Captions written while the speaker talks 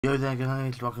Yo there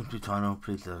guys, welcome to the channel.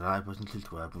 Please hit the like button,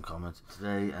 subscribe and comment.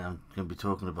 Today I'm going to be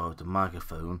talking about the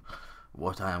microphone,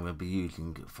 what I am going to be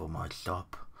using for my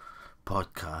shop,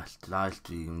 podcast, live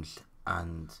streams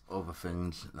and other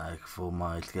things like for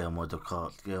my scale model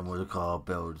car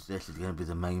builds. This is going to be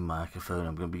the main microphone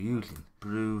I'm going to be using.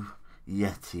 Blue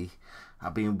Yeti.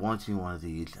 I've been wanting one of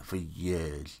these for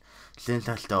years. Since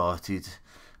I started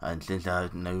and since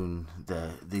I've known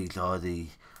that these are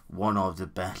one of the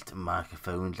best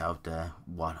microphones out there.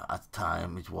 Well, at the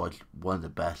time it was one of the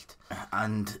best,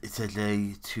 and it's a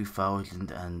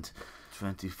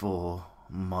 2024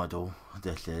 model.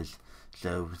 This is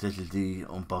this is the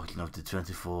unboxing of the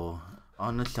 24.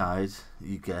 On the side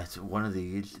you get one of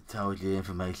these. It tells you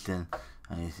information,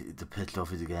 and the picture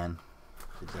of it again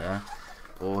there.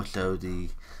 Also the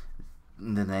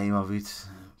name of it.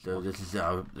 So this is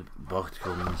how the box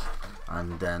comes,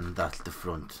 and then that's the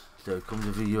front. So it comes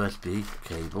with a USB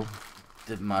cable.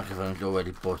 The microphone's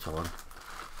already put on.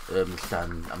 The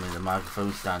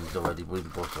microphone stand is already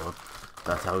been put on.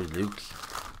 That's how it looks.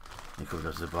 It comes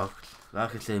out of the box.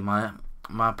 Like I say, my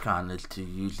plan is to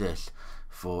use this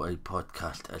for a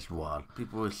podcast as well.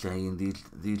 People are saying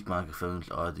these microphones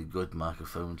are the good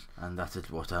microphones, and that is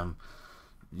what I'm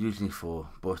using it for.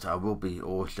 But I will be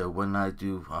also, when I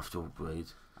do have to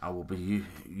upgrade, I will be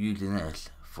using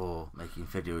this for making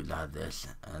videos like this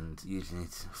and using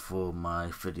it for my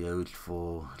videos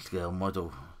for scale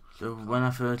model. So when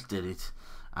I first did it,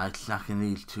 I slackened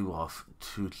these two off,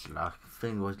 too slack.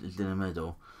 Thing was in the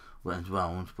middle, went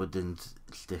round but didn't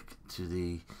stick to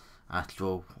the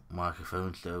actual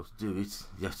microphone. So to do it,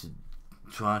 you have to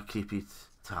try and keep it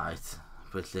tight,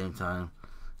 but at the same time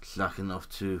slack enough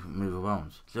to move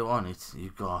around. So on it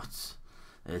you've got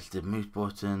the mute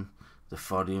button, the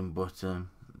volume button,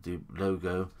 the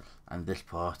logo, and this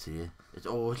part here. It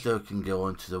also can go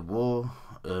onto the wall.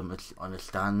 It's on a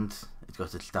stand. It's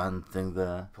got a stand thing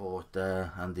there, port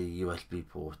there, and the USB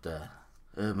port there.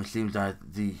 It seems like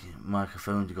the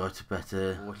microphone got a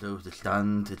better. Also the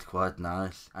stand, it's quite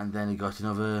nice. And then you got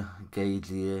another gauge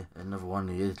here, another one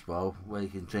here as well, where you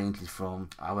can change it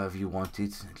from however you want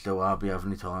it. So I'll be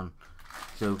having it on.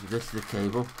 So this is the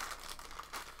cable.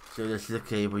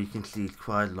 You can see it's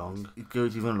quite long. It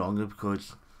goes even longer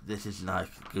because this is like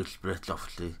good split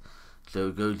obviously, so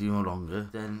it goes even longer.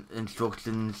 Then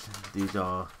instructions, these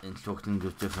are instructions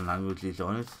with different languages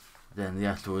on it. Then the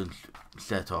actual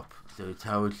setup, so it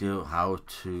tells you how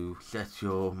to set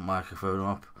your microphone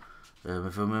up.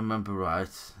 If I remember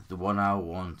right, the one I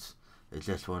want is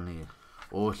this one here.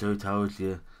 Also it tells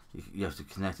you you have to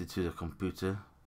connect it to the computer.